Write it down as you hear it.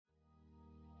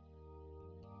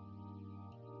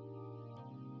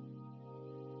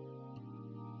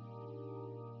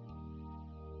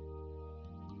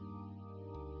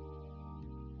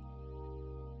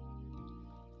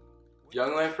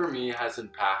Young Life for me has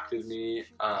impacted me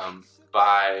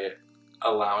by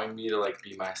allowing me to like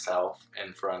be myself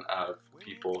in front of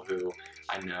people who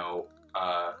I know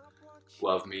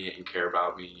love me and care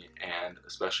about me, and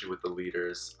especially with the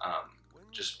leaders,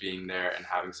 just being there and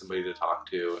having somebody to talk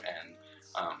to, and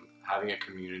having a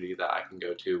community that I can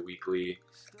go to weekly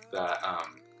that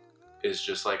is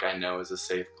just like I know is a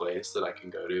safe place that I can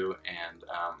go to, and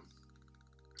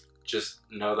just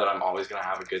know that I'm always gonna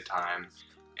have a good time,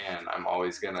 and I'm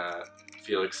always gonna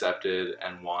feel accepted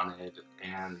and wanted,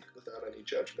 and without any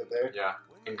judgment there. yeah,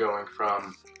 and going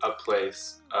from a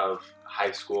place of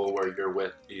high school where you're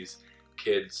with these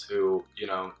kids who, you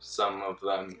know, some of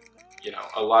them, you know,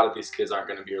 a lot of these kids aren't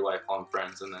going to be your lifelong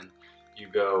friends, and then you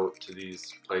go to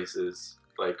these places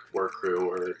like work crew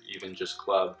or even just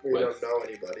club We don't know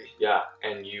anybody. Yeah,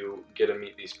 and you get to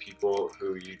meet these people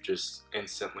who you just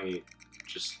instantly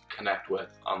just connect with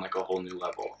on like a whole new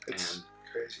level. It's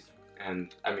crazy.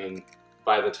 And I mean,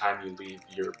 by the time you leave,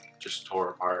 you're just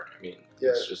tore apart. I mean, yeah,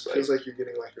 it's just it feels like you're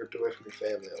getting like ripped away from your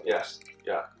family almost.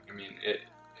 Yeah. I mean,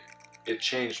 it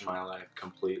changed my life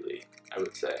completely, I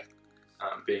would say.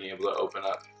 Being able to open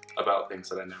up about things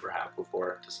that I never have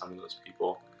before to some of those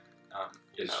people.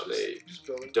 You know, they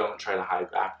don't try to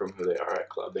hide back from who they are at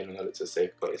club. They know that it's a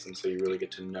safe place, and so you really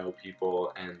get to know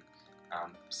people and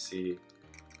see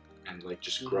and like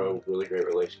just grow really great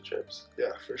relationships.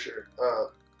 Yeah, for sure.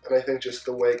 And I think just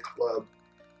the way club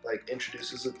like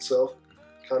introduces itself,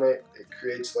 kind of it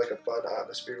creates like a fun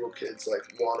atmosphere where kids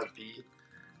like want to be,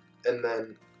 and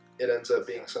then it ends up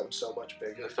being something so much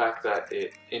bigger. The fact that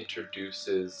it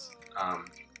introduces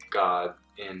God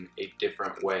in a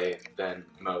different way than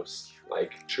most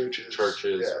like churches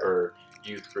or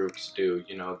youth groups do.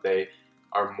 You know, they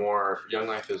are more, Young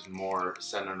Life is more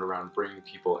centered around bringing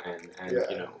people in and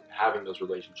you know, having those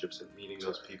relationships and meeting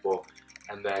those people,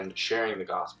 and then sharing the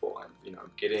gospel and, you know,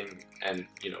 getting and,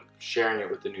 you know, sharing it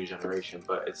with the new generation.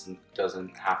 But it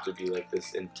doesn't have to be like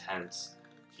this intense,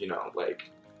 you know, like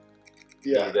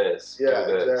do this, do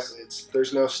this. Exactly.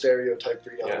 There's no stereotype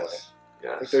for Young Life.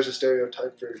 Yes. Like there's a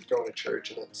stereotype for going to church,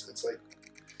 and it's like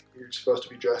you're supposed to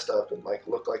be dressed up and like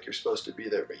look like you're supposed to be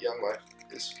there. But Young Life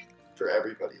is for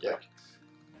everybody. Yeah. Like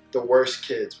the worst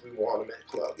kids, we want them at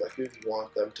club. Like we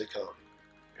want them to come.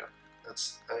 Yeah. I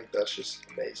think that's just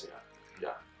amazing.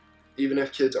 Yeah. Even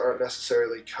if kids aren't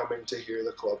necessarily coming to hear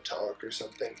the club talk or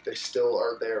something, they still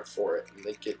are there for it, and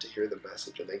they get to hear the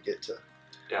message, and they get to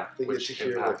which get to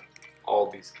hear impact all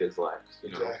these kids' lives,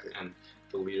 you know, exactly. And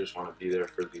the leaders want to be there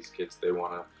for these kids. They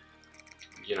want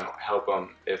to, you know, help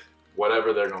them if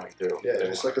whatever they're going through. Yeah,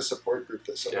 just like a support group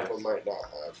that some of them might not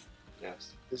have.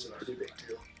 Yes, is a pretty big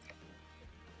deal.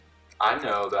 I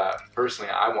know that personally,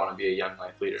 I want to be a Young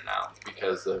Life leader now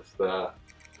because of the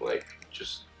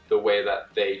just the way that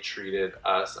they treated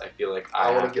us. I feel like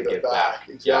I have to give back.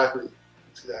 Exactly.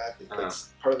 That's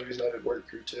part of the reason I did work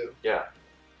crew too. Yeah.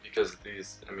 Because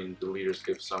the leaders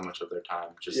give so much of their time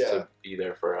just to be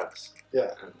there for us.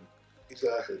 Yeah,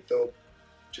 exactly. They'll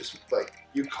just, like,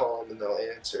 you call them and they'll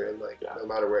answer, and, like, no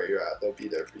matter where you're at, they'll be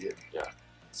there for you. Yeah.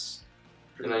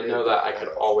 And I know that I could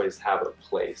always have a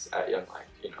place at Young Life,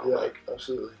 you know? Yeah,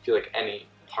 absolutely. I feel like any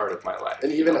part of my life.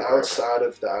 And even outside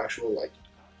of the actual, like,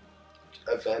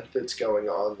 event that's going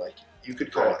on, like, you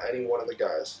could call any one of the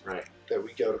guys that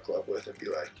we go to club with and be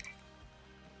like,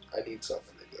 I need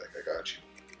something. They'd be like, I got you.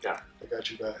 Yeah. I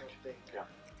got you back. Yeah.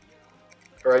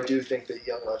 Or I do think that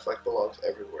Young Life like belongs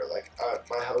everywhere. Like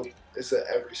my hope is that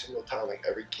every single time, like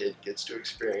every kid gets to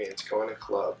experience going to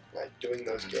club, like doing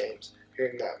those games,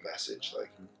 hearing that message.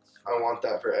 Like I want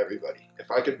that for everybody.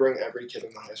 If I could bring every kid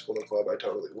in the high school to club, I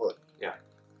totally would. Yeah.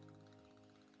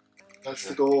 That's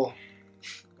the goal.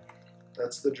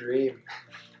 That's the dream.